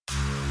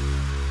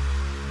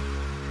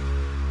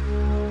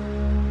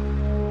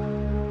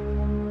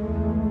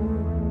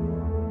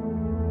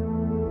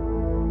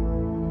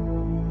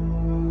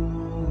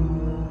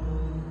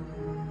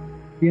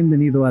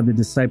Bienvenido a The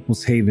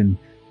Disciples Haven,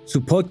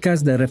 su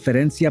podcast de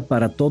referencia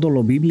para todo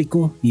lo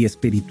bíblico y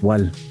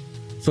espiritual.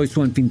 Soy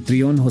su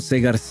anfitrión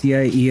José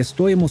García y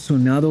estoy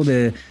emocionado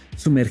de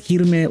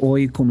sumergirme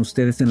hoy con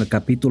ustedes en el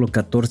capítulo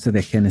 14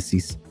 de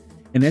Génesis.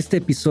 En este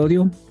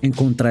episodio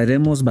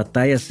encontraremos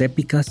batallas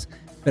épicas,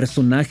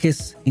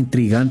 personajes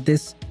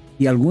intrigantes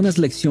y algunas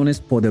lecciones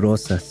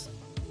poderosas.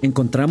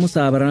 Encontramos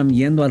a Abraham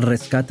yendo al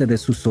rescate de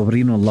su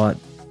sobrino Lot,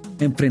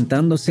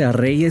 enfrentándose a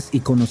reyes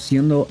y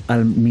conociendo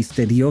al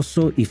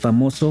misterioso y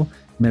famoso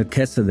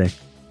Melquisedec.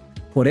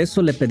 Por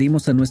eso le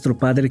pedimos a nuestro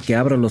Padre que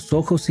abra los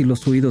ojos y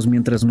los oídos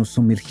mientras nos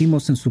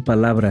sumergimos en su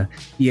palabra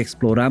y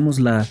exploramos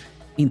la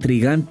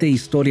intrigante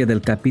historia del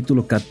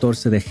capítulo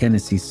 14 de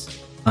Génesis.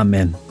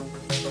 Amén.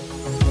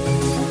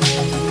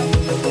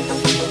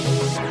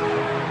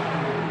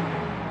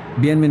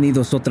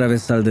 Bienvenidos otra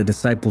vez al The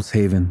Disciples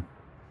Haven.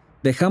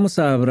 Dejamos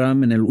a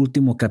Abraham en el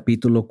último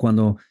capítulo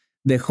cuando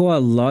dejó a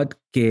Lot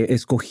que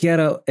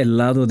escogiera el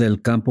lado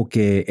del campo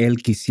que él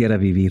quisiera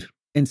vivir,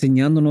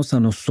 enseñándonos a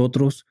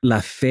nosotros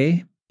la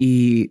fe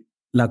y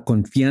la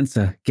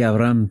confianza que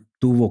Abraham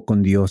tuvo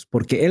con Dios,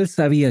 porque él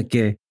sabía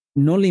que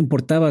no le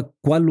importaba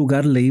cuál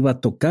lugar le iba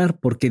a tocar,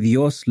 porque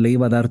Dios le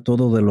iba a dar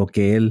todo de lo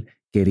que él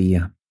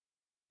quería.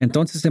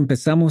 Entonces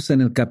empezamos en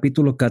el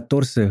capítulo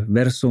 14,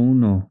 verso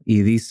 1,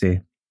 y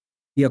dice: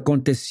 Y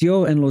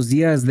aconteció en los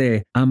días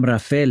de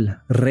Amrafel,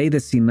 rey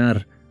de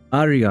Sinar,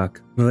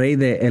 Arioc, rey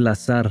de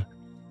Elasar,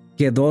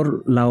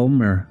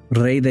 Kedorlaomer,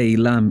 rey de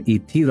Elam, y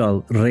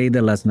Tidal, rey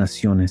de las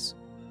naciones.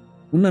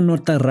 Una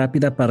nota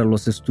rápida para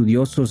los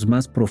estudiosos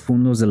más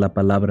profundos de la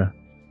palabra.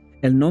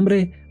 El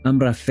nombre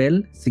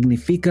Amrafel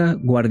significa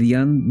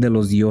guardián de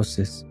los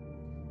dioses,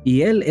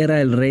 y él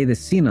era el rey de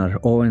Sinar,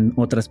 o en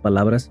otras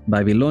palabras,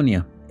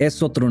 Babilonia.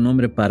 Es otro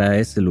nombre para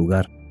ese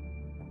lugar.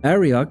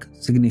 Arioc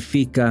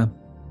significa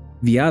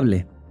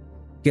viable.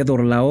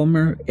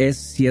 Kedorlaomer es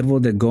siervo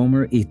de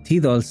Gomer y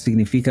Tidal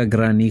significa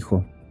gran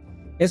hijo.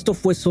 Esto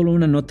fue solo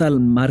una nota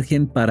al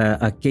margen para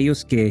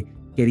aquellos que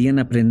querían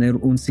aprender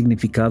un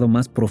significado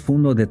más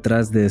profundo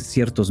detrás de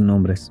ciertos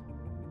nombres.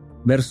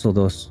 Verso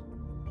 2.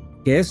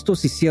 Que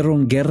estos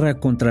hicieron guerra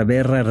contra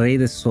Berra, rey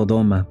de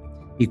Sodoma,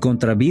 y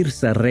contra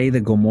Birsa, rey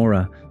de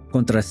Gomorra,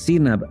 contra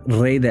Sinab,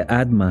 rey de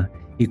Adma,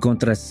 y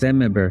contra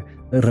Semeber,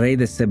 rey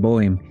de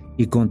Seboim,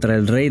 y contra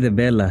el rey de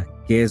Bela,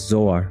 que es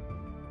Zoar.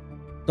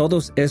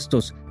 Todos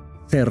estos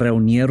se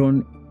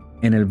reunieron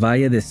en el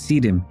valle de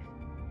Siddim,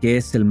 que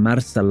es el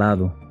mar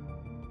salado.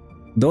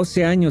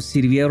 12 años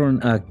sirvieron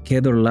a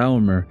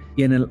Kedorlaomer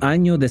y en el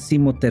año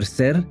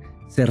 13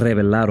 se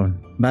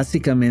rebelaron.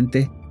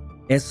 Básicamente,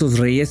 estos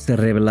reyes se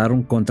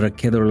rebelaron contra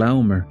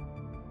Kedorlaomer.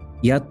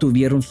 Ya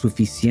tuvieron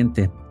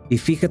suficiente. Y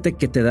fíjate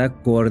que te da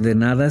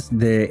coordenadas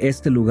de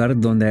este lugar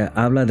donde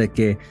habla de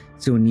que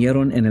se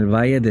unieron en el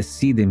valle de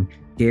Siddim,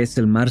 que es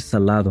el mar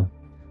salado.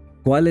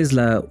 ¿Cuál es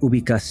la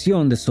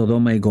ubicación de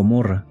Sodoma y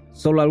Gomorra?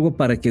 Solo algo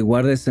para que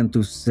guardes en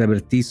tu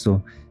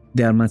cebertizo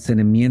de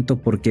almacenamiento,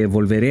 porque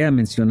volveré a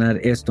mencionar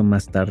esto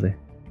más tarde.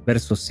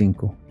 Verso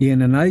 5. Y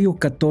en el año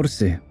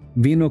 14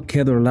 vino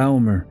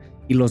Kedorlaomer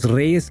y los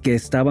reyes que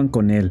estaban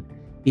con él,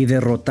 y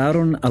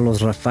derrotaron a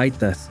los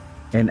Rafaitas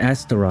en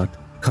Astaroth,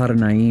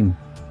 Karnaim,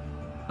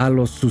 a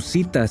los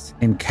Susitas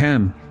en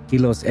Cam, y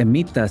los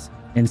Emitas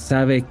en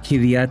Sabe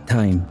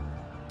Kiriataim,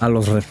 a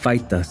los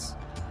Refaitas.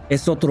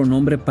 Es otro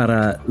nombre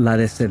para la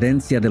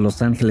descendencia de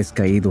los ángeles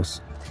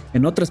caídos.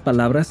 En otras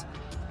palabras,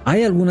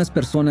 hay algunas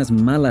personas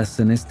malas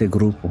en este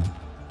grupo.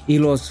 Y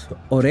los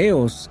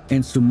Oreos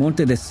en su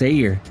monte de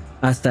Seir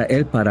hasta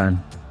el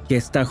Parán, que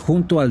está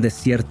junto al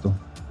desierto.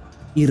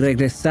 Y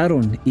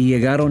regresaron y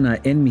llegaron a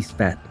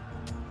Enmispat,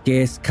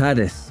 que es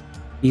Cades,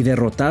 y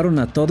derrotaron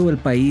a todo el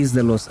país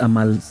de los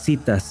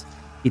Amalcitas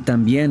y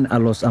también a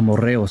los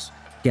amorreos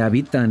que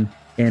habitan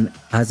en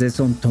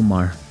Hazezon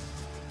Tomar.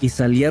 Y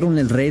salieron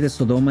el rey de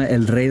Sodoma,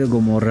 el rey de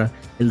Gomorra,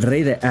 el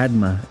rey de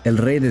Adma, el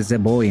rey de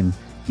Zeboim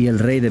y el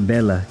rey de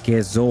Bela, que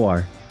es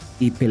Zoar,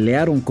 y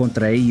pelearon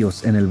contra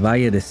ellos en el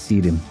valle de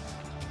Siddim.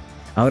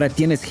 Ahora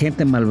tienes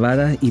gente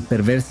malvada y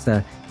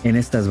perversa en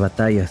estas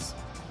batallas.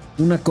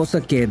 Una cosa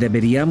que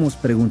deberíamos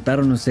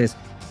preguntarnos es: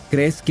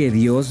 ¿crees que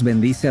Dios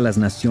bendice a las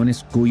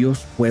naciones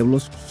cuyos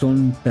pueblos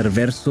son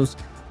perversos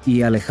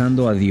y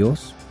alejando a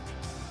Dios?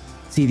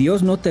 Si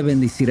Dios no te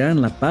bendecirá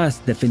en la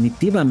paz,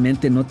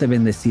 definitivamente no te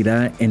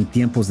bendecirá en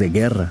tiempos de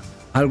guerra.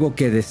 Algo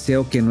que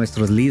deseo que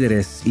nuestros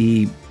líderes,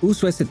 y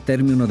uso ese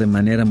término de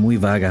manera muy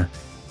vaga,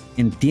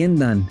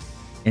 entiendan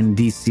en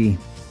DC.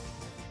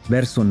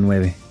 Verso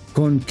 9.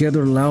 Con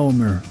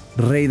Kedorlaomer,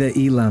 rey de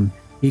Elam,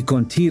 y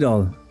con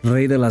Tidal,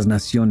 rey de las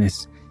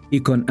naciones, y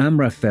con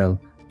Amrafel,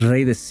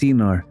 rey de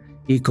Sinar,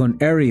 y con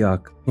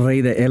Arioc,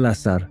 rey de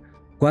Elasar,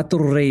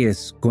 4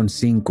 reyes con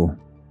 5.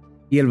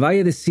 Y el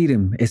valle de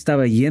Siddim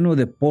estaba lleno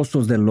de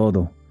pozos de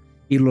lodo,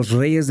 y los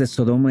reyes de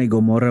Sodoma y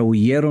Gomorra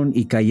huyeron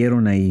y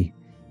cayeron ahí,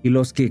 y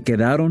los que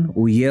quedaron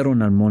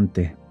huyeron al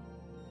monte.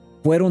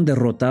 Fueron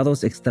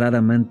derrotados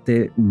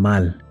extremadamente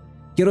mal.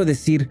 Quiero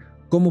decir,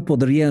 ¿cómo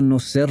podría no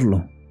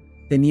serlo?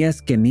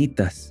 Tenías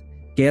kenitas,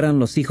 que eran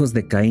los hijos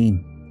de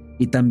Caín,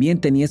 y también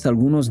tenías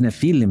algunos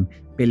nefilim,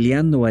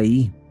 peleando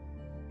ahí.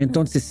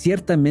 Entonces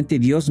ciertamente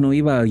Dios no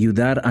iba a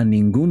ayudar a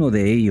ninguno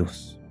de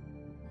ellos.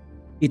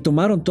 Y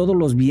tomaron todos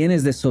los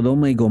bienes de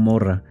Sodoma y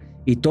Gomorra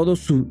y todos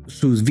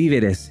sus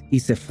víveres y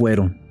se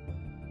fueron.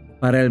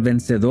 Para el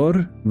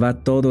vencedor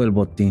va todo el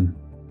botín.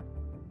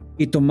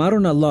 Y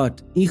tomaron a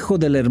Lot, hijo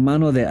del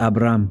hermano de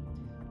Abraham,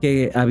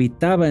 que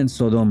habitaba en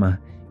Sodoma,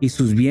 y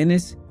sus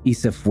bienes y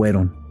se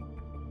fueron.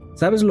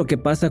 ¿Sabes lo que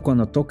pasa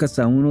cuando tocas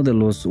a uno de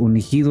los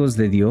ungidos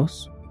de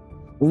Dios?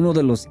 Uno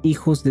de los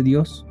hijos de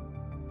Dios.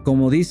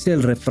 Como dice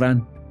el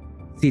refrán,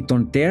 si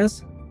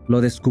tonteas, lo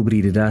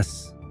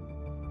descubrirás.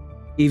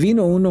 Y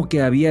vino uno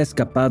que había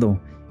escapado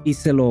y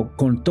se lo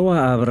contó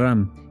a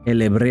Abraham,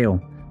 el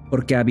hebreo,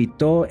 porque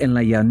habitó en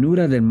la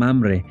llanura de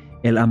Mamre,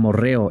 el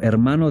amorreo,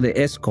 hermano de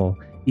Escol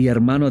y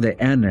hermano de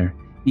Aner,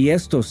 y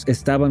estos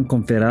estaban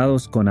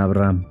confederados con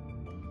Abraham.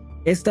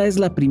 Esta es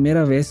la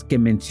primera vez que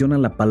menciona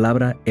la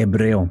palabra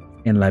hebreo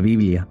en la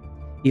Biblia,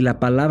 y la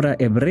palabra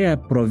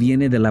hebrea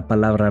proviene de la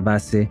palabra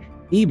base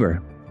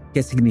Iber,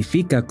 que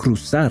significa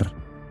cruzar.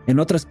 En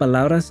otras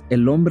palabras,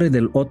 el hombre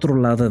del otro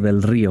lado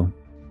del río.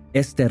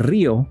 Este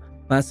río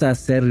pasa a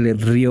ser el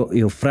río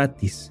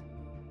Eufrates.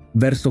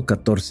 Verso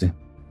 14.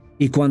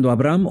 Y cuando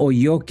Abraham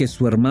oyó que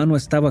su hermano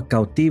estaba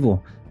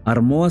cautivo,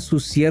 armó a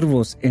sus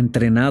siervos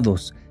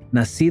entrenados,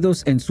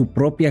 nacidos en su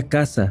propia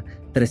casa,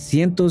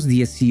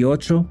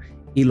 318,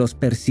 y los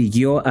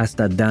persiguió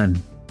hasta Dan.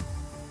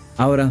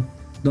 Ahora,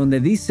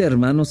 donde dice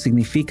hermano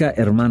significa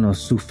hermanos,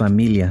 su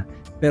familia,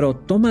 pero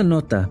toma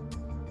nota,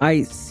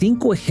 hay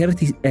 5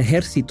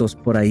 ejércitos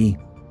por ahí,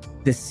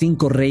 de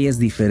 5 reyes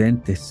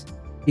diferentes,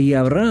 y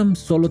Abraham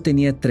solo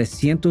tenía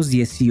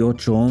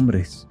 318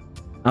 hombres.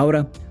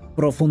 Ahora,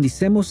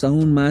 profundicemos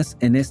aún más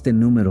en este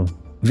número.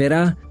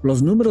 Verá,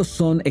 los números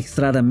son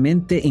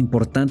extremadamente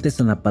importantes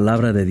en la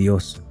palabra de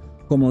Dios.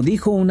 Como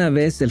dijo una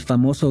vez el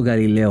famoso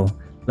Galileo,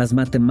 las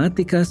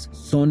matemáticas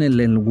son el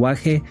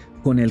lenguaje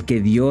con el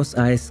que Dios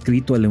ha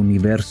escrito el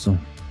universo,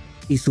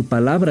 y su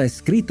palabra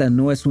escrita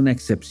no es una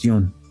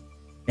excepción.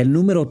 El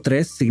número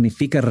 3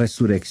 significa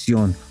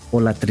resurrección o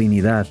la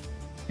Trinidad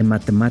en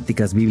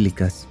matemáticas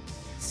bíblicas.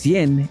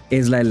 100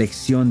 es la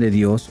elección de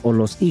Dios o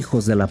los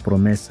hijos de la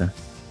promesa,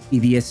 y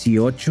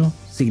 18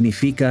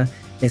 significa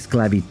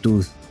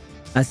esclavitud.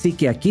 Así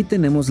que aquí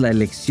tenemos la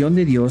elección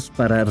de Dios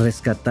para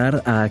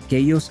rescatar a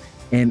aquellos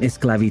en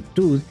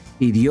esclavitud,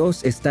 y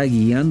Dios está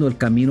guiando el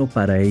camino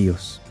para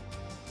ellos.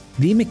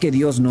 Dime que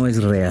Dios no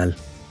es real.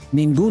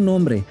 Ningún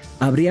hombre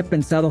habría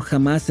pensado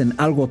jamás en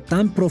algo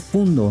tan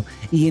profundo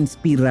y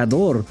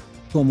inspirador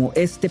como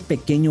este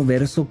pequeño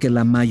verso que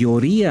la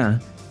mayoría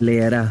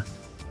leerá.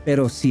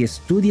 Pero si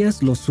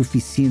estudias lo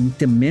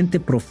suficientemente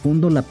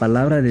profundo la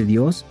palabra de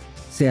Dios,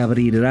 se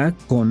abrirá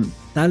con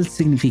tal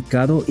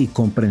significado y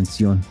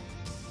comprensión.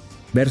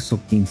 Verso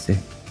 15.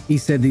 Y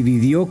se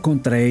dividió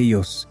contra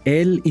ellos,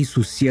 él y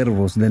sus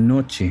siervos, de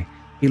noche,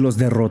 y los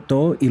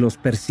derrotó y los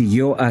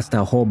persiguió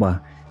hasta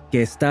Joba,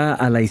 que está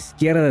a la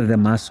izquierda de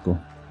Damasco.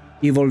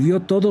 Y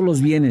volvió todos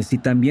los bienes, y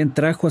también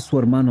trajo a su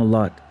hermano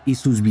Lot y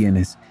sus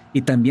bienes,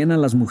 y también a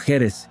las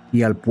mujeres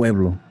y al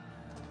pueblo.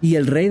 Y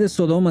el rey de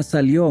Sodoma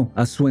salió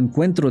a su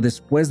encuentro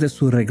después de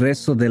su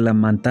regreso de la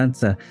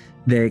matanza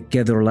de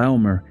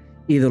Kedorlaomer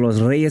y de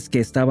los reyes que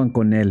estaban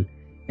con él,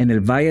 en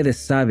el valle de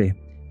Sabe,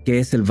 que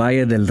es el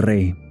valle del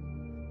rey.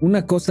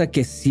 Una cosa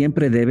que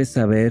siempre debes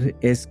saber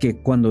es que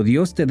cuando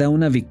Dios te da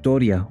una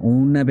victoria o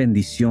una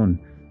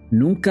bendición,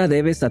 nunca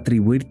debes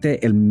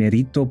atribuirte el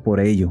mérito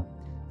por ello.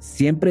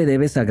 Siempre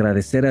debes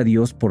agradecer a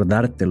Dios por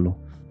dártelo,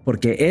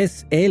 porque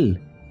es Él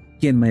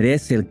quien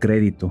merece el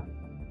crédito.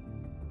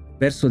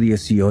 Verso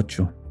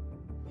 18.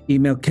 Y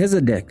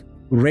Melquisedec,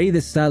 rey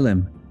de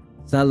Salem,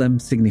 Salem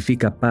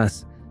significa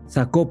paz,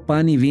 sacó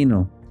pan y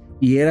vino,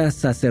 y era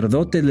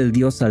sacerdote del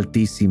Dios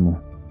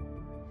Altísimo.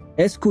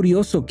 Es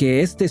curioso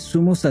que este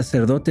sumo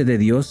sacerdote de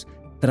Dios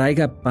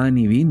traiga pan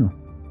y vino.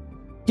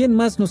 ¿Quién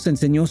más nos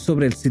enseñó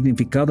sobre el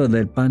significado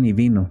del pan y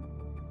vino?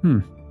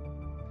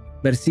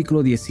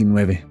 Versículo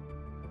 19.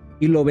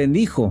 Y lo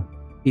bendijo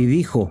y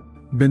dijo: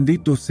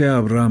 Bendito sea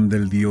Abraham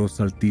del Dios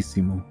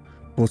Altísimo,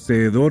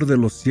 poseedor de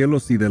los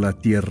cielos y de la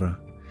tierra,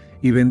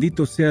 y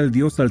bendito sea el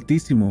Dios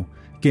Altísimo,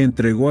 que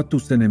entregó a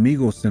tus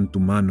enemigos en tu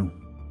mano.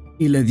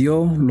 Y le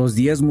dio los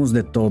diezmos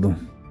de todo,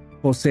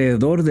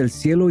 poseedor del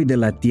cielo y de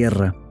la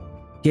tierra.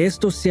 Que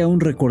esto sea un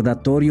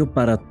recordatorio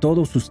para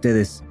todos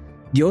ustedes.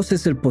 Dios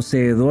es el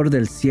poseedor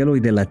del cielo y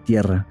de la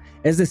tierra,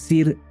 es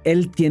decir,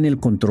 Él tiene el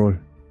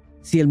control.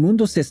 Si el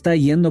mundo se está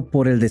yendo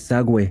por el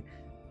desagüe,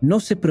 no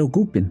se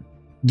preocupen,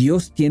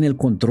 Dios tiene el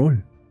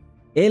control.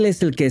 Él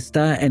es el que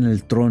está en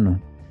el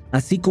trono.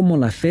 Así como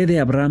la fe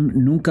de Abraham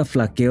nunca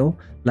flaqueó,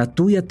 la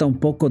tuya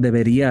tampoco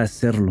debería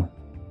hacerlo.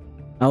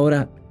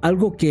 Ahora,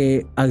 algo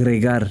que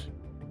agregar.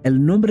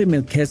 El nombre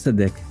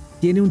Melquisedec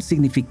tiene un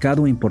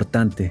significado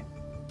importante.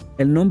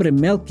 El nombre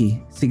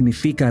Melqui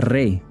significa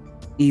rey,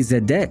 y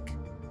Zedek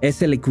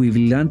es el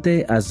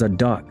equivalente a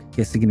Zadok,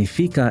 que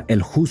significa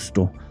el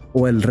justo,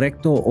 o el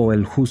recto o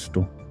el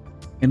justo.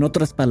 En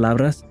otras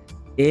palabras,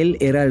 él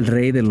era el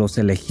rey de los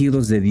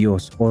elegidos de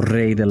Dios, o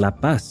rey de la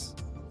paz,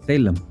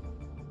 Salem.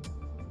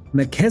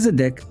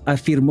 Melquisedec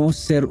afirmó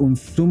ser un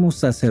sumo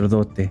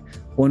sacerdote,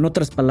 o en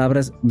otras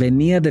palabras,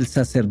 venía del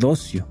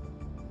sacerdocio.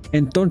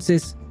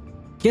 Entonces,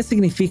 ¿qué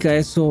significa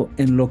eso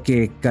en lo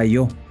que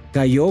cayó?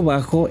 Cayó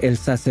bajo el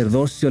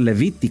sacerdocio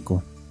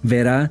levítico.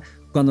 Verá,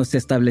 cuando se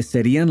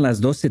establecerían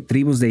las 12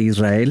 tribus de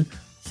Israel,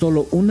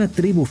 solo una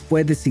tribu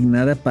fue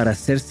designada para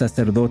ser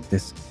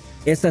sacerdotes.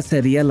 Esa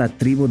sería la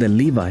tribu de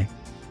Levi.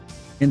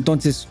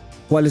 Entonces,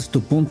 ¿cuál es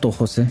tu punto,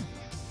 José?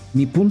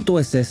 Mi punto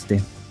es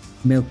este.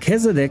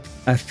 Melquisedec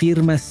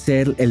afirma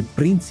ser el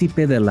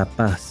príncipe de la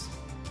paz.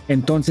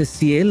 Entonces,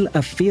 si él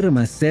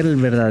afirma ser el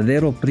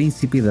verdadero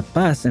príncipe de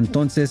paz,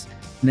 entonces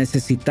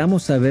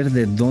necesitamos saber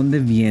de dónde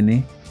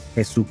viene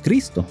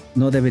Jesucristo,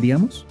 ¿no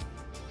deberíamos?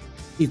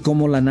 Y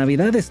como la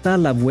Navidad está a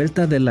la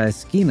vuelta de la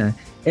esquina,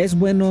 es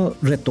bueno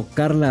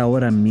retocarla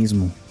ahora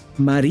mismo.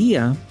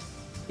 María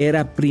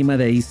era prima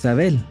de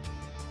Isabel,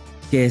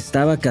 que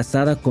estaba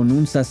casada con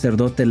un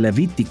sacerdote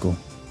levítico.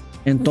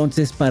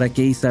 Entonces, para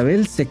que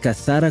Isabel se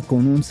casara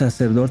con un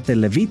sacerdote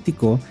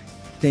levítico,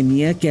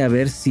 tenía que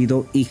haber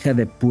sido hija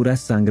de pura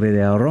sangre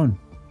de Aarón,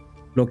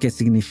 lo que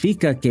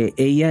significa que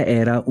ella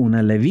era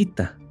una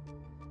levita,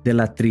 de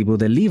la tribu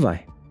de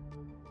Levi.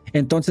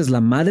 Entonces,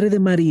 la madre de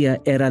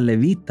María era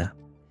levita.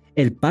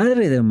 El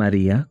padre de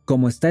María,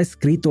 como está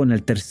escrito en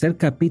el 3er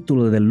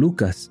capítulo de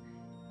Lucas,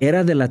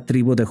 era de la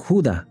tribu de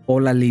Judá, o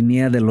la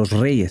línea de los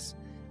reyes.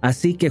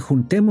 Así que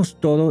juntemos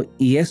todo,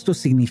 y esto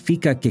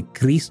significa que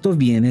Cristo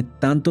viene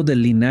tanto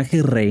del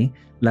linaje rey,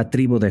 la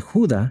tribu de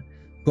Judá,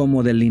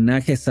 como del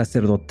linaje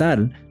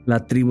sacerdotal,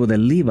 la tribu de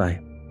Levi,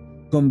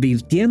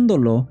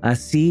 convirtiéndolo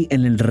así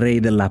en el rey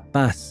de la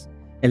paz,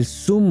 el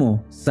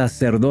sumo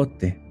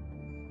sacerdote.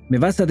 ¿Me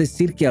vas a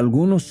decir que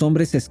algunos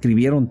hombres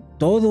escribieron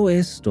todo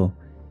esto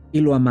y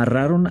lo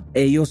amarraron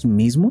ellos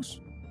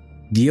mismos?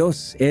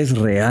 Dios es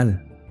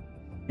real.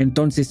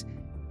 Entonces,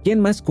 ¿quién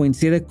más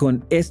coincide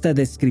con esta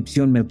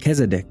descripción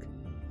Melquisedec?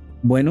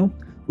 Bueno,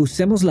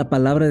 usemos la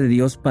palabra de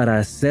Dios para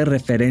hacer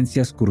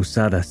referencias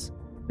cruzadas,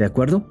 ¿de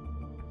acuerdo?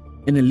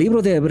 En el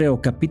libro de Hebreo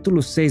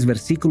capítulo 6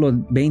 versículo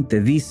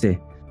 20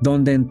 dice,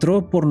 donde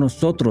entró por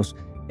nosotros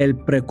el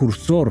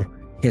precursor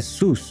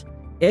Jesús,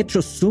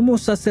 hecho sumo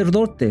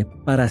sacerdote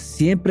para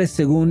siempre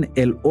según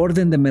el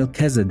orden de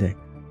Melquisedec.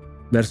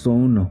 Verso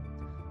 1.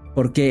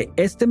 Porque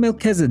este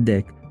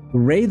Melquisedec,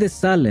 rey de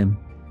Salem,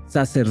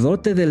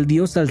 sacerdote del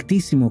Dios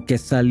Altísimo que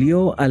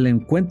salió al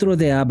encuentro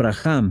de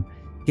Abraham,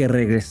 que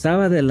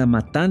regresaba de la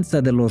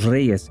matanza de los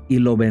reyes y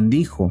lo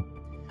bendijo,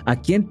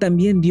 a quien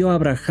también dio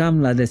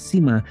Abraham la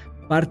 10ª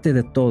parte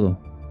de todo,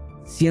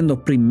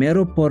 siendo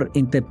primero por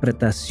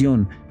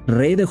interpretación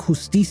rey de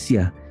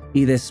justicia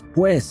y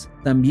después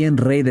también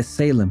rey de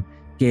Salem,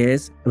 que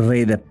es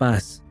rey de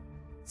paz,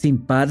 sin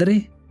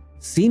padre,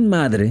 sin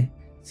madre,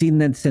 sin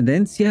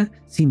descendencia,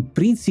 sin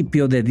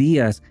principio de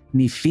días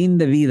ni fin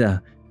de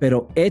vida,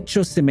 pero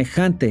hecho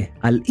semejante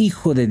al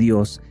Hijo de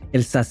Dios,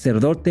 el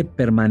sacerdote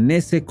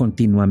permanece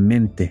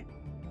continuamente.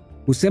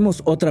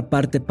 Usemos otra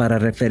parte para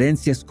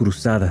referencias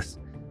cruzadas.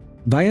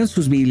 Vayan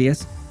sus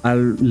Biblias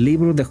al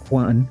libro de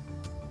Juan,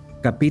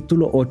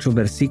 capítulo 8,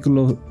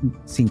 versículo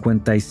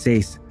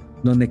 56,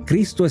 donde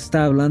Cristo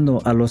está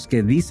hablando a los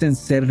que dicen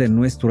ser de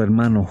nuestro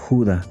hermano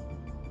Judá.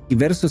 Y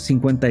verso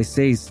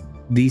 56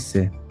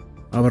 dice,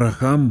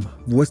 Abraham,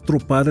 vuestro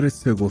padre,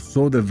 se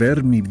gozó de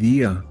ver mi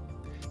día,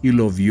 y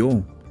lo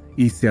vio,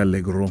 y se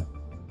alegró.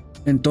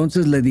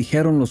 Entonces le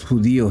dijeron los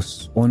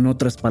judíos, o en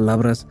otras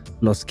palabras,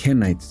 los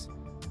Kenites,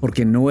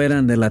 porque no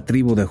eran de la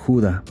tribu de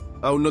Judá.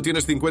 ¿Aún no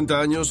tienes 50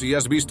 años y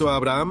has visto a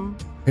Abraham?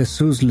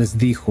 Jesús les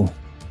dijo,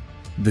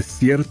 de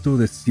cierto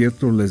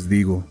les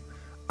digo,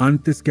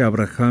 antes que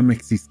Abraham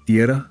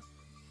existiera,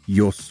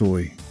 yo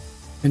soy.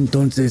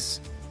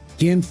 Entonces,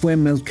 ¿quién fue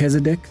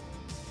Melquisedec?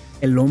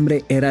 El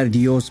hombre era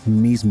Dios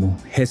mismo,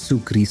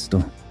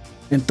 Jesucristo.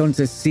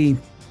 Entonces sí,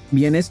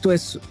 bien, esto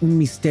es un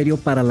misterio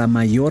para la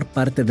mayor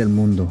parte del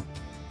mundo.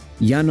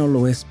 Ya no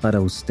lo es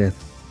para usted.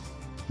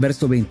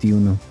 Verso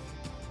 21.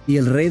 Y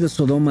el rey de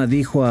Sodoma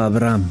dijo a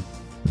Abraham,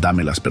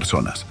 dame las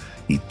personas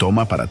y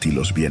toma para ti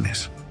los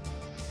bienes.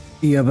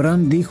 Y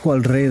Abraham dijo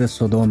al rey de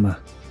Sodoma,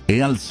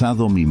 he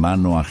alzado mi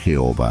mano a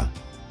Jehová,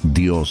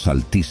 Dios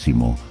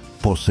altísimo,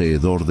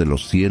 poseedor de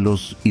los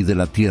cielos y de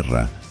la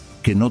tierra,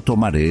 que no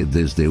tomaré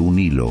desde un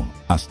hilo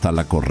hasta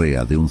la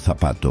correa de un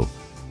zapato,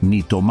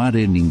 ni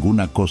tomaré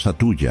ninguna cosa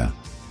tuya,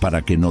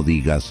 para que no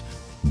digas,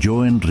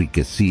 yo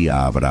enriquecí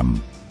a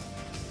Abraham,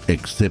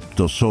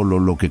 excepto solo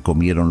lo que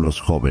comieron los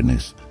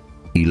jóvenes,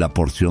 y la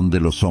porción de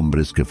los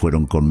hombres que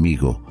fueron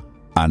conmigo,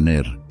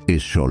 Aner,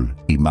 Eshol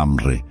y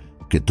Mamre,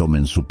 que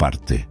tomen su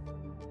parte.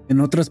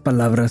 En otras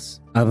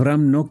palabras,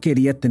 Abraham no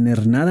quería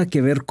tener nada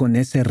que ver con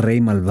ese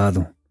rey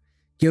malvado.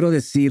 Quiero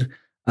decir,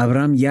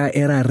 Abraham ya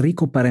era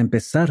rico para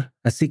empezar,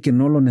 así que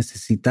no lo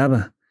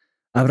necesitaba.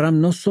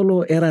 Abraham no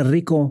solo era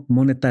rico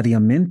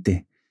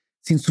monetariamente,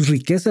 sin sus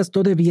riquezas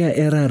todavía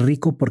era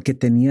rico porque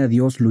tenía a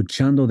Dios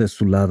luchando de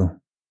su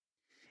lado.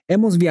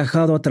 Hemos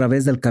viajado a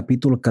través del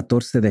capítulo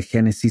 14 de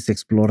Génesis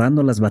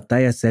explorando las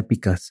batallas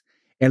épicas,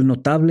 el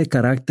notable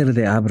carácter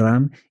de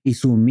Abraham y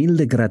su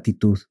humilde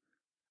gratitud.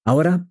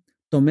 Ahora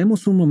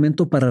Tomemos un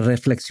momento para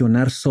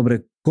reflexionar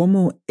sobre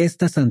cómo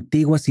estas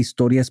antiguas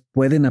historias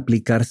pueden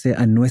aplicarse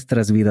a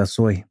nuestras vidas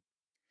hoy.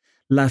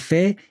 La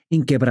fe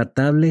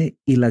inquebrantable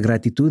y la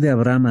gratitud de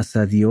Abraham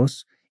hacia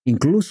Dios,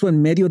 incluso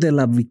en medio de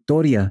la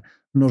victoria,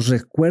 nos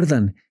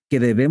recuerdan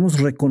que debemos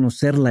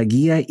reconocer la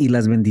guía y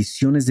las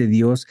bendiciones de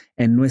Dios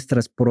en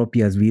nuestras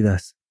propias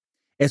vidas.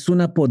 Es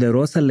una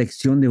poderosa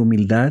lección de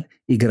humildad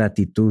y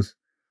gratitud.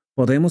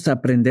 Podemos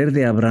aprender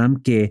de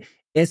Abraham que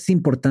es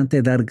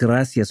importante dar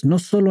gracias no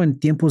solo en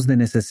tiempos de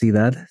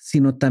necesidad,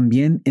 sino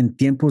también en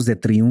tiempos de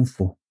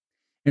triunfo.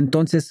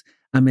 Entonces,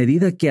 a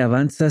medida que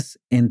avanzas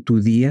en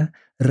tu día,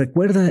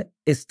 recuerda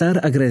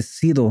estar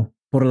agradecido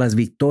por las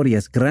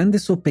victorias,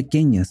 grandes o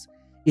pequeñas,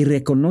 y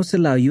reconoce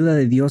la ayuda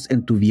de Dios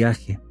en tu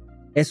viaje.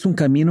 Es un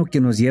camino que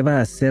nos lleva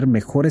a ser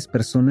mejores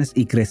personas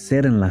y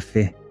crecer en la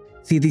fe.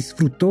 Si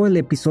disfrutó el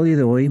episodio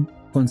de hoy,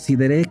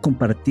 considere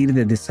compartir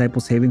The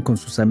Disciples Haven con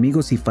sus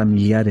amigos y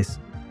familiares.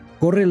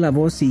 Corre la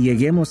voz y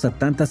lleguemos a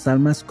tantas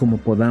almas como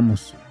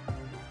podamos.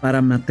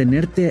 Para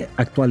mantenerte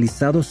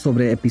actualizado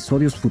sobre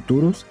episodios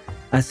futuros,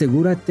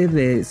 asegúrate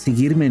de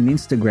seguirme en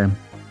Instagram.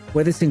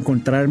 Puedes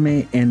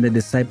encontrarme en The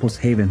Disciples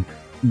Haven,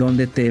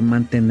 donde te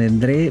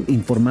mantendré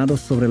informado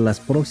sobre los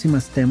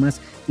próximos temas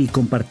y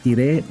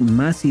compartiré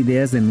más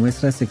ideas de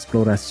nuestras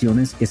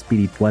exploraciones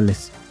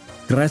espirituales.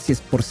 Gracias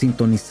por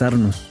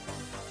sintonizarnos.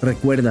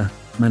 Recuerda,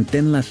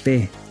 mantén la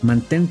fe,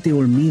 mantente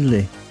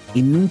humilde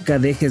y nunca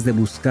dejes de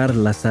buscar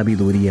la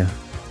sabiduría.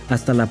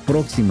 Hasta la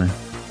próxima.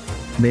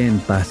 Ve en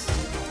paz.